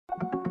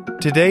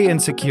Today in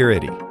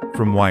Security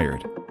from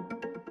Wired.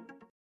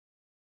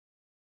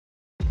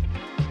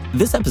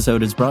 This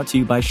episode is brought to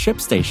you by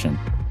ShipStation.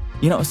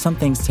 You know, some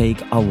things take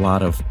a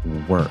lot of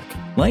work,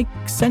 like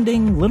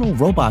sending little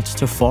robots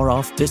to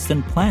far-off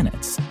distant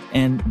planets.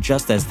 And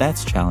just as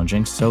that's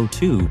challenging, so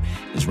too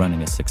is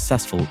running a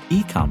successful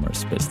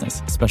e-commerce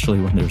business,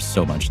 especially when there's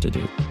so much to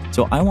do.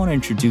 So I want to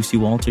introduce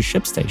you all to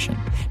ShipStation.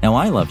 Now,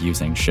 I love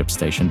using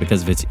ShipStation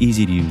because of its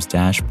easy-to-use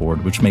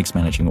dashboard, which makes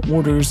managing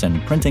orders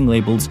and printing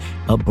labels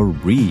a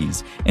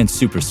breeze and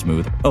super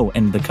smooth. Oh,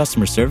 and the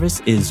customer service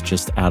is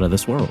just out of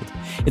this world.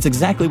 It's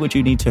exactly what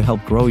you need to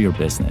help grow your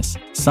business.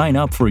 Sign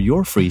up for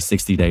your free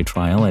 60-day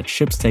trial at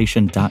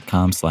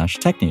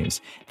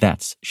shipstation.com/technews.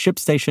 That's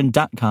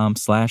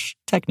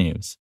shipstation.com/technews.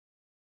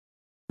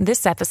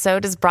 This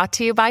episode is brought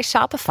to you by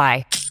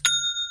Shopify.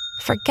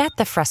 Forget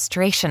the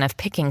frustration of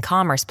picking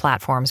commerce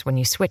platforms when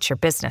you switch your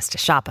business to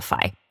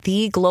Shopify,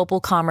 the global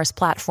commerce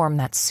platform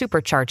that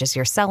supercharges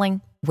your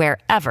selling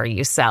wherever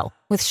you sell.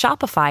 With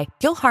Shopify,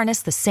 you'll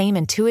harness the same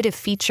intuitive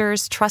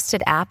features,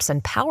 trusted apps,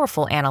 and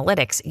powerful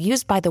analytics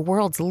used by the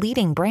world's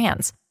leading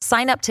brands.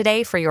 Sign up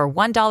today for your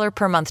 $1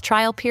 per month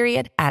trial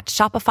period at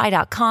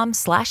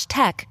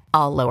shopify.com/tech,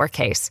 all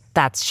lowercase.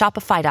 That's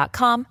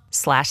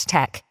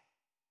shopify.com/tech.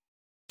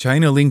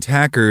 China-linked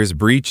hackers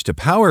breached a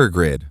power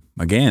grid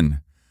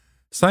again.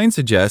 Signs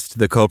suggest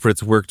the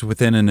culprits worked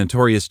within a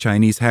notorious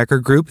Chinese hacker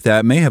group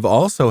that may have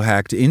also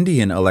hacked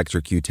Indian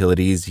electric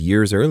utilities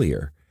years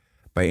earlier.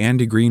 By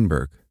Andy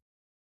Greenberg.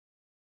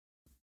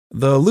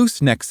 The loose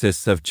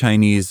nexus of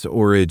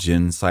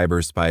Chinese-origin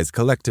cyber spies,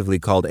 collectively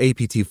called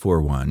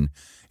APT41,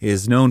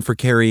 is known for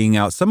carrying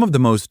out some of the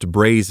most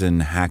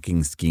brazen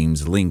hacking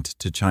schemes linked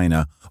to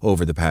China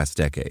over the past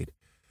decade.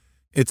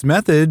 Its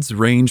methods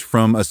range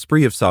from a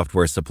spree of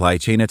software supply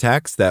chain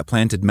attacks that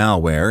planted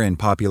malware in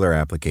popular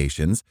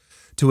applications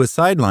to a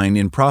sideline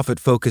in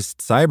profit-focused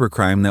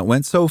cybercrime that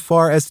went so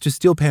far as to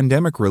steal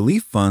pandemic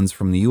relief funds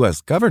from the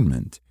U.S.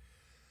 government.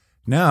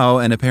 Now,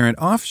 an apparent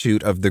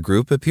offshoot of the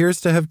group appears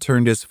to have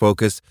turned its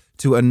focus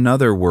to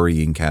another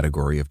worrying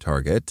category of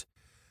target: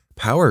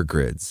 power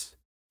grids.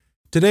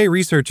 Today,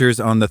 researchers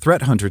on the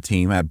threat hunter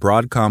team at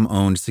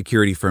Broadcom-owned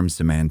security firm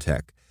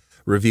Symantec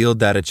revealed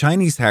that a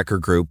Chinese hacker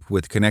group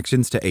with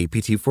connections to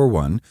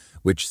APT41,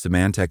 which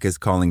Symantec is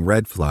calling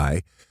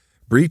Redfly,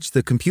 breached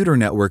the computer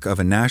network of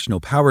a national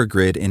power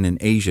grid in an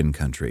Asian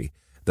country,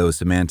 though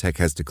Symantec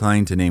has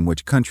declined to name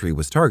which country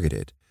was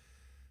targeted.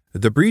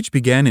 The breach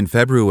began in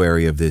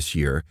February of this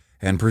year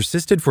and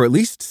persisted for at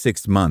least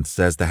 6 months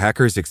as the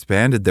hackers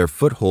expanded their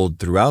foothold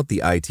throughout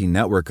the IT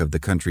network of the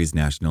country's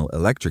national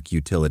electric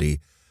utility,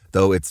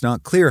 though it's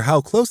not clear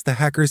how close the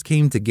hackers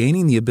came to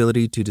gaining the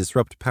ability to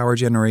disrupt power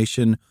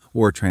generation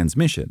or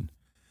transmission.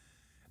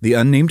 The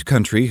unnamed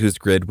country whose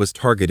grid was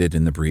targeted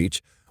in the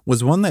breach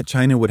was one that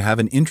China would have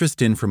an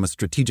interest in from a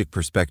strategic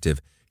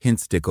perspective,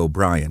 hints Dick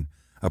O'Brien,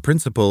 a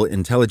principal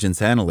intelligence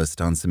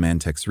analyst on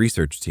Symantec's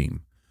research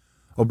team.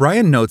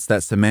 O'Brien notes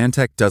that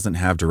Symantec doesn't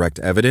have direct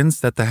evidence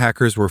that the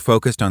hackers were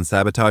focused on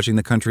sabotaging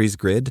the country's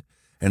grid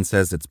and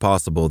says it's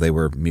possible they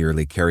were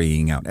merely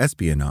carrying out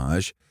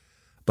espionage.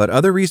 But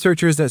other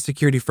researchers at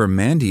security firm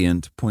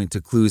Mandiant point to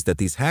clues that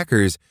these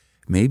hackers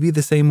may be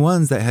the same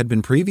ones that had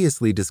been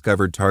previously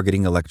discovered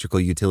targeting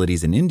electrical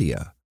utilities in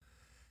India.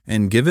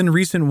 And given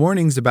recent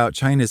warnings about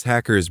China's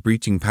hackers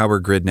breaching power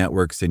grid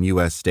networks in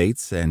U.S.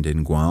 states and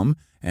in Guam,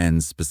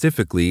 and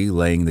specifically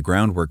laying the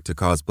groundwork to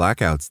cause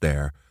blackouts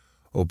there,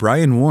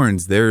 O'Brien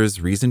warns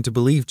there's reason to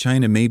believe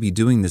China may be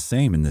doing the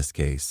same in this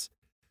case.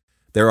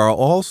 There are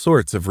all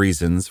sorts of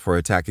reasons for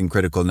attacking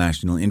critical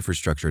national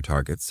infrastructure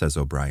targets, says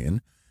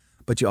O'Brien,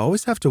 but you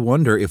always have to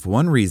wonder if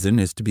one reason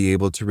is to be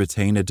able to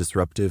retain a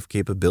disruptive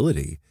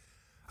capability.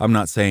 I'm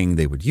not saying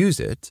they would use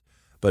it,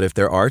 but if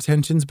there are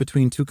tensions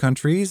between two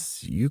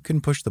countries, you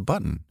can push the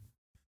button.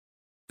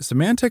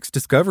 Symantec's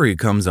discovery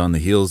comes on the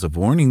heels of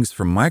warnings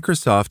from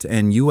Microsoft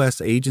and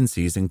U.S.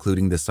 agencies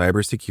including the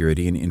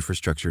Cybersecurity and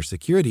Infrastructure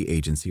Security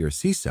Agency, or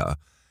CISA,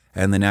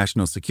 and the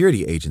National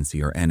Security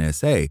Agency, or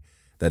NSA,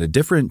 that a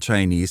different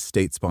Chinese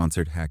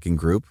state-sponsored hacking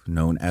group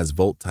known as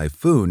Volt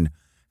Typhoon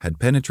had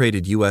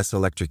penetrated U.S.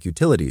 electric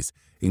utilities,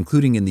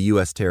 including in the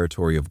U.S.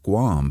 territory of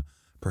Guam,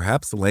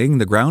 perhaps laying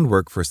the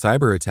groundwork for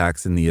cyber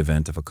attacks in the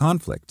event of a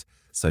conflict,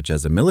 such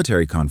as a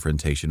military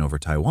confrontation over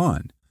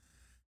Taiwan.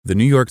 The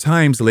New York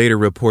Times later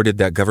reported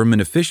that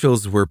government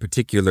officials were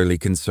particularly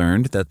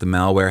concerned that the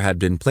malware had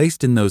been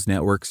placed in those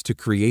networks to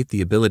create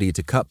the ability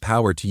to cut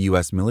power to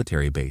U.S.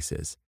 military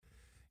bases.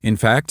 In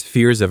fact,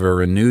 fears of a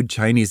renewed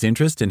Chinese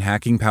interest in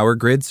hacking power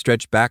grids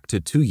stretch back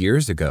to 2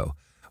 years ago,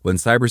 when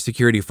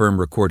cybersecurity firm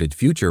Recorded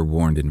Future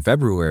warned in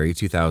February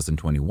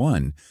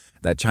 2021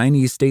 that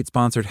Chinese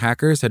state-sponsored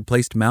hackers had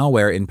placed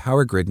malware in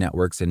power grid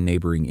networks in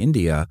neighboring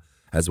India,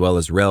 as well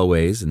as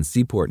railways and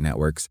seaport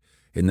networks,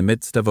 in the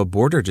midst of a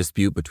border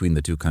dispute between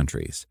the two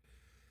countries.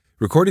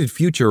 Recorded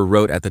Future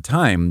wrote at the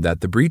time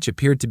that the breach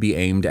appeared to be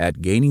aimed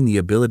at gaining the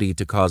ability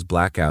to cause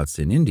blackouts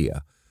in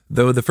India,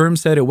 though the firm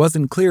said it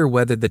wasn't clear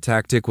whether the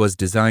tactic was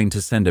designed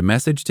to send a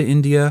message to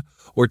India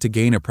or to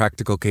gain a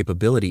practical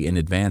capability in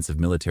advance of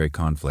military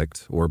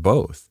conflict, or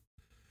both.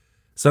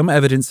 Some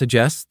evidence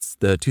suggests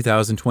the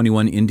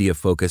 2021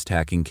 India-focused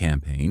hacking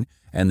campaign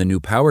and the new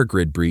power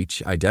grid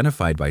breach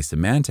identified by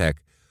Symantec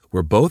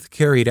were both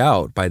carried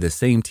out by the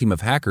same team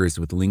of hackers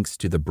with links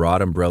to the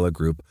broad umbrella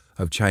group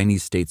of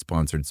Chinese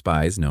state-sponsored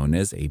spies known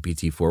as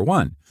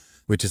APT41,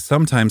 which is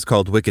sometimes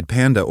called Wicked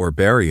Panda or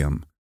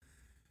Barium.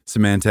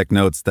 Symantec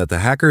notes that the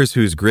hackers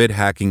whose grid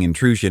hacking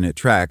intrusion it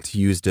tracked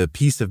used a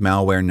piece of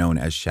malware known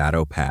as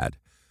ShadowPad,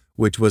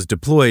 which was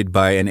deployed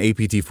by an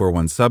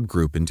APT41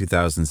 subgroup in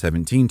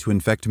 2017 to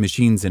infect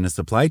machines in a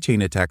supply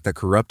chain attack that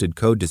corrupted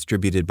code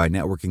distributed by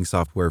networking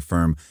software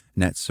firm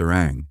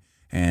NetSurang,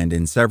 and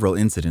in several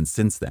incidents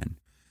since then.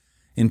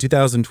 In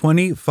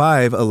 2020,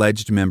 5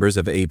 alleged members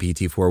of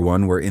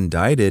APT41 were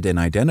indicted and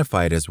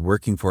identified as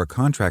working for a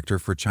contractor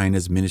for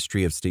China's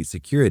Ministry of State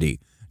Security,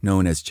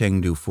 known as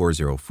Chengdu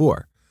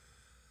 404.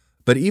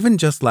 But even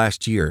just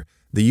last year,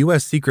 the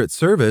U.S. Secret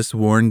Service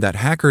warned that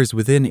hackers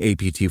within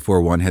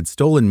APT41 had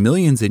stolen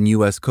millions in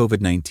U.S.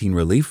 COVID-19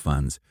 relief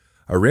funds,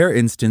 a rare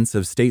instance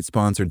of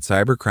state-sponsored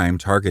cybercrime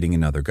targeting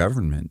another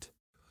government.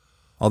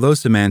 Although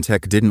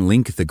Symantec didn't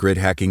link the grid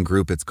hacking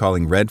group it's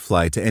calling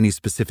Redfly to any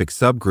specific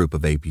subgroup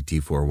of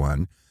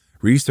APT41,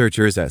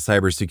 researchers at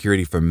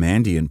cybersecurity firm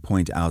Mandiant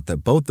point out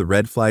that both the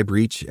Redfly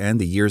breach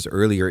and the years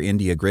earlier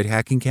India grid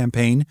hacking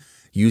campaign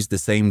used the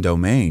same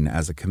domain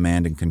as a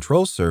command and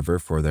control server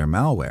for their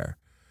malware,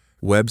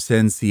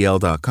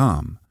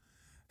 websendcl.com.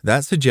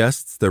 That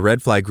suggests the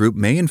Redfly group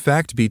may in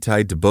fact be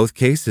tied to both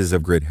cases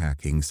of grid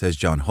hacking, says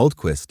John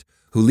Hultquist,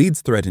 who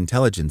leads threat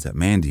intelligence at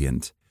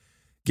Mandiant.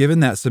 Given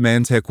that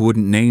Symantec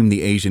wouldn't name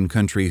the Asian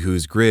country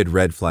whose grid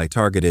Redfly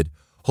targeted,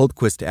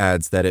 Hultquist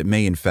adds that it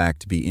may in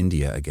fact be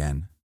India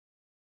again.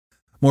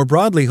 More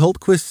broadly,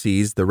 Hultquist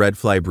sees the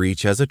Redfly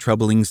breach as a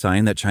troubling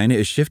sign that China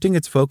is shifting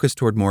its focus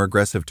toward more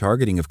aggressive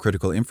targeting of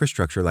critical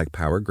infrastructure like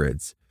power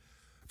grids.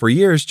 For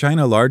years,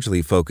 China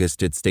largely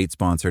focused its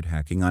state-sponsored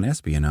hacking on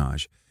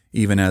espionage,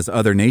 even as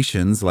other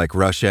nations like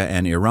Russia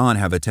and Iran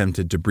have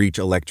attempted to breach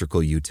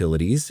electrical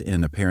utilities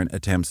in apparent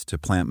attempts to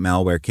plant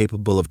malware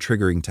capable of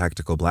triggering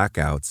tactical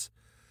blackouts.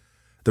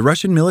 The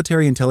Russian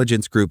military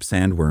intelligence group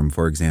Sandworm,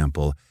 for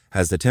example,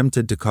 has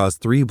attempted to cause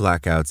 3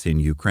 blackouts in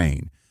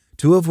Ukraine,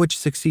 2 of which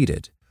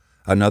succeeded.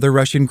 Another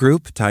Russian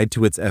group, tied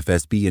to its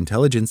FSB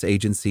intelligence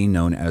agency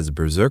known as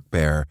Berserk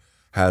Bear,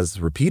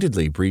 has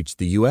repeatedly breached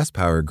the U.S.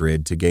 power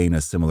grid to gain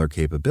a similar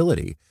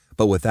capability,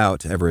 but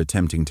without ever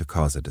attempting to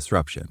cause a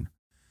disruption.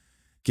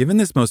 Given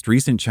this most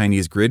recent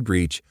Chinese grid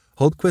breach,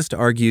 Hultquist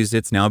argues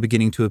it's now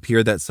beginning to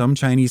appear that some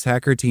Chinese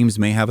hacker teams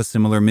may have a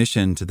similar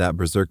mission to that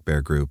Berserk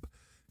Bear group: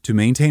 to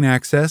maintain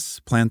access,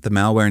 plant the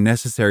malware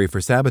necessary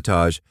for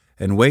sabotage,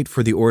 and wait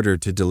for the order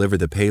to deliver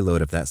the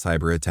payload of that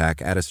cyber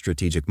attack at a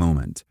strategic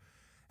moment.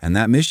 And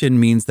that mission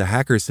means the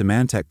hackers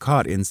Symantec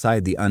caught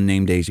inside the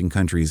unnamed Asian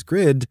country's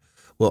grid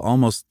will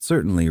almost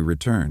certainly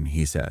return,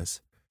 he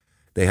says.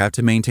 They have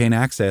to maintain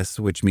access,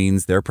 which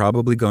means they're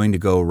probably going to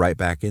go right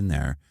back in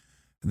there.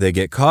 They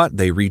get caught,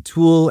 they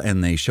retool,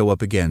 and they show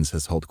up again,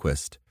 says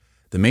Hultquist.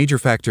 The major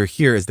factor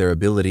here is their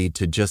ability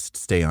to just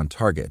stay on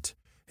target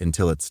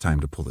until it's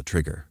time to pull the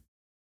trigger.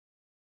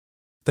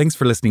 Thanks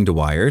for listening to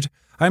Wired.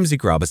 I'm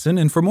Zeke Robison,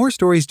 and for more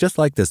stories just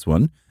like this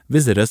one,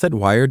 visit us at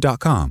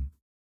wired.com.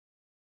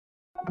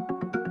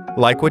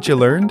 Like what you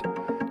learned?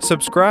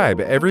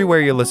 Subscribe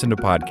everywhere you listen to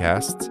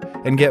podcasts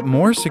and get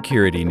more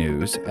security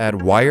news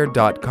at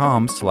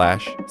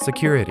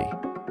wired.com/security.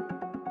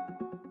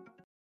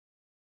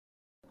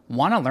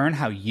 Want to learn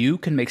how you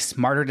can make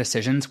smarter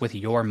decisions with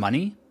your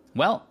money?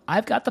 Well,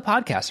 I've got the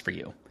podcast for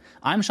you.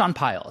 I'm Sean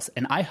Piles,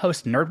 and I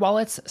host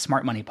NerdWallet's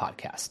Smart Money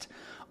Podcast.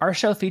 Our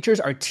show features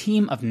our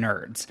team of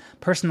nerds,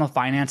 personal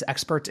finance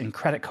experts in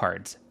credit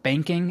cards,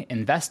 banking,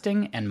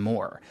 investing, and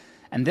more.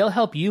 And they'll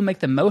help you make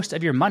the most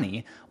of your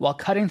money while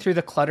cutting through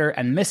the clutter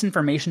and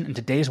misinformation in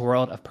today's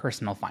world of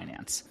personal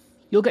finance.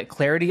 You'll get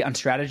clarity on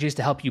strategies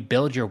to help you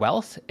build your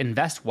wealth,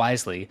 invest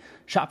wisely,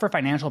 shop for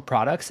financial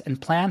products,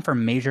 and plan for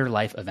major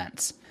life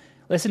events.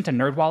 Listen to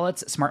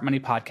NerdWallet's Smart Money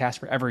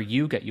Podcast wherever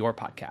you get your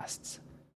podcasts.